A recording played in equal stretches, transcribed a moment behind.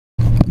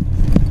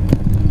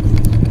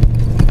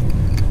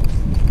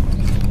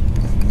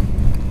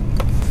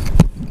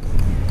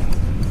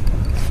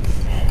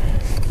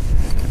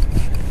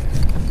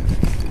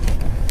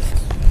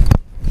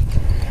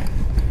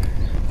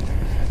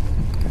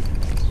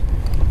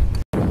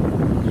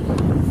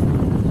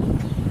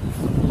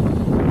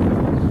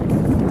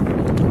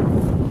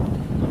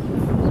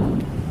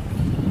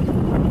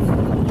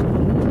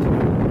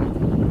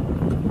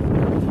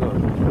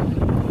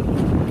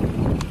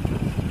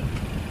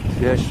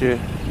that shit?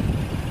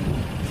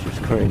 It's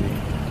crazy.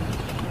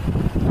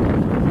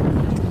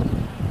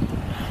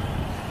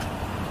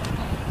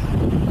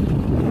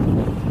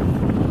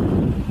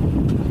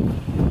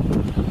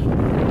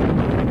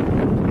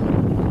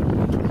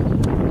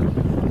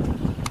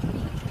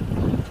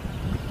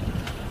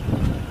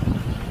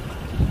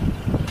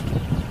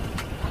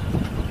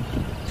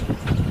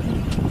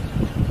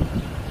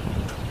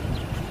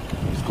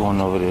 He's going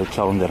over there to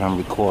tell him that I'm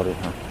recording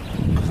him,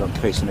 because I'm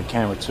facing the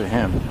camera to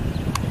him.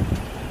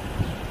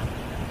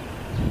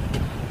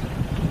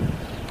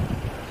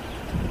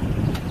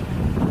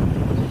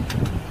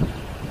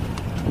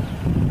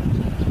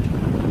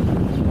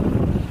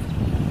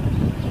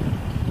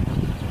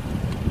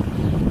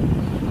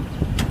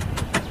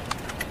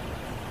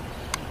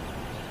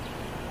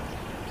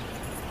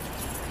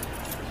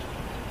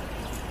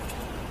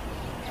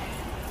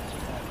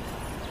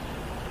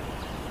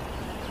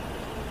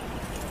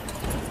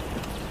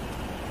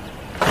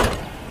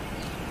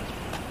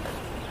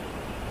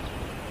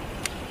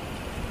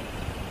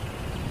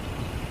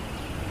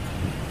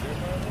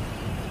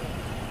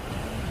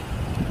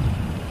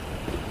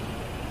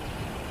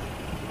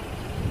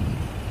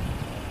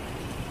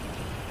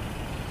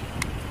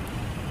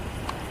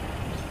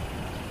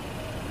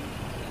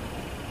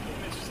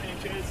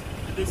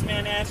 Did this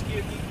man ask you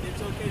if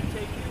it's okay to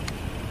take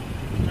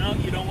you? No,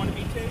 you don't want to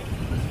be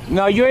taped?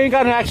 No, you ain't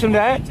got to ask him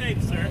that.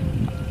 Taped, sir.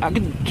 I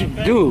could,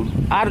 okay. Dude,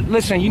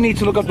 listen, you need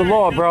to look up the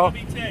law, bro.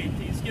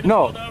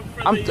 No,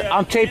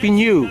 I'm taping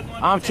you.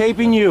 I'm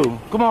taping you.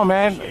 Come on,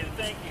 man.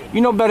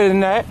 You know better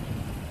than that.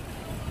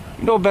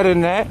 You know better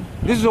than that.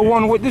 This is a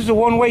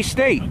one-way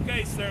state.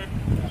 Okay, sir.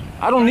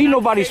 I don't need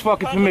nobody's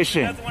fucking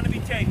permission. Doesn't want to be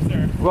taped,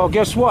 sir. Well,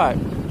 guess what?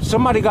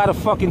 Somebody got to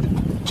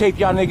fucking tape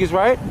y'all niggas,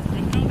 right?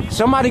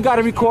 Somebody got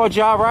to record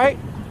y'all, right?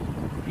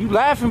 You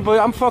laughing, but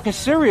I'm fucking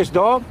serious,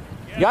 dog.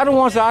 Y'all the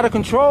ones that are out of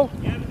control.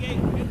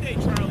 Good day,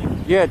 Charlie.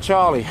 Yeah,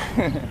 Charlie.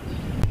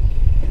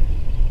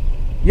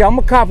 Yeah, I'm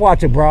a cop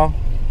watcher, bro.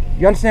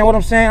 You understand what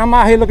I'm saying? I'm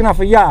out here looking out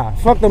for y'all.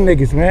 Fuck them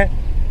niggas, man.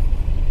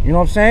 You know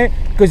what I'm saying?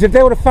 Because if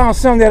they would have found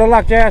something, they'd have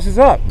locked your asses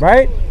up,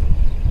 right?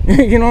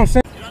 You know what I'm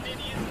saying? You don't need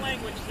to use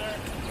language, sir.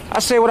 I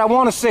say what I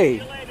want to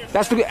say.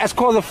 That's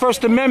called the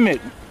First Amendment.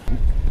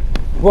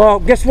 Well,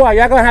 guess what?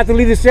 Y'all gonna have to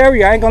leave this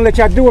area. I ain't gonna let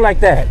y'all do it like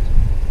that.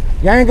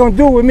 Y'all ain't gonna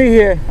do it with me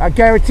here. I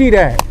guarantee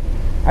that.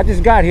 I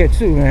just got here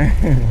too,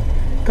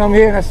 man. Come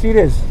here and I see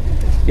this.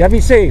 Y'all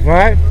be safe, all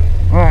right?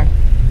 All right.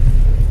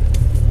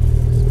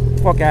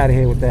 Fuck out of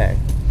here with that.